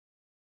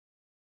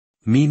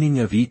Meaning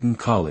of Eton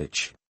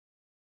College.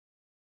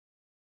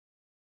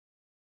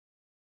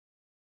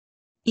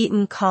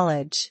 Eton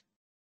College.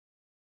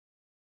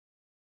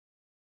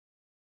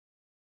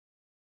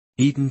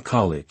 Eton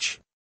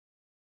College.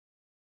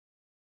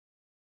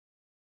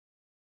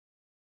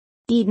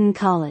 Eton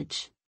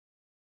College.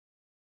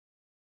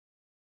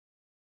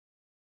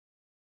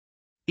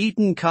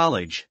 Eton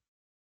College.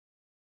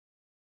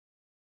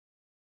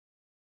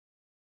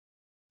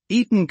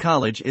 Eton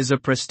College is a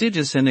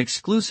prestigious and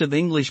exclusive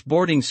English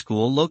boarding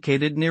school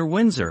located near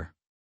Windsor.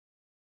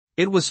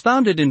 It was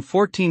founded in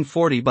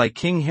 1440 by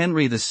King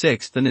Henry VI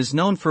and is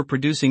known for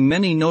producing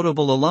many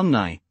notable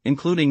alumni,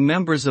 including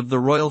members of the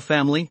royal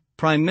family,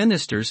 prime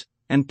ministers,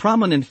 and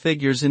prominent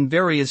figures in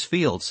various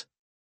fields.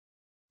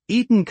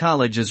 Eton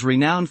College is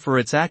renowned for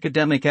its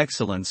academic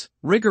excellence,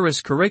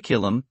 rigorous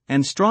curriculum,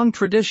 and strong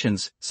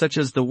traditions, such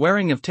as the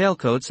wearing of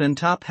tailcoats and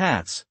top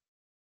hats.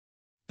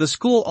 The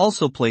school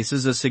also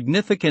places a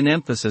significant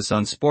emphasis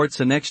on sports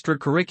and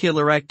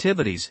extracurricular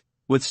activities,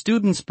 with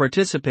students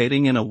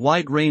participating in a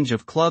wide range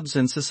of clubs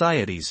and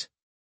societies.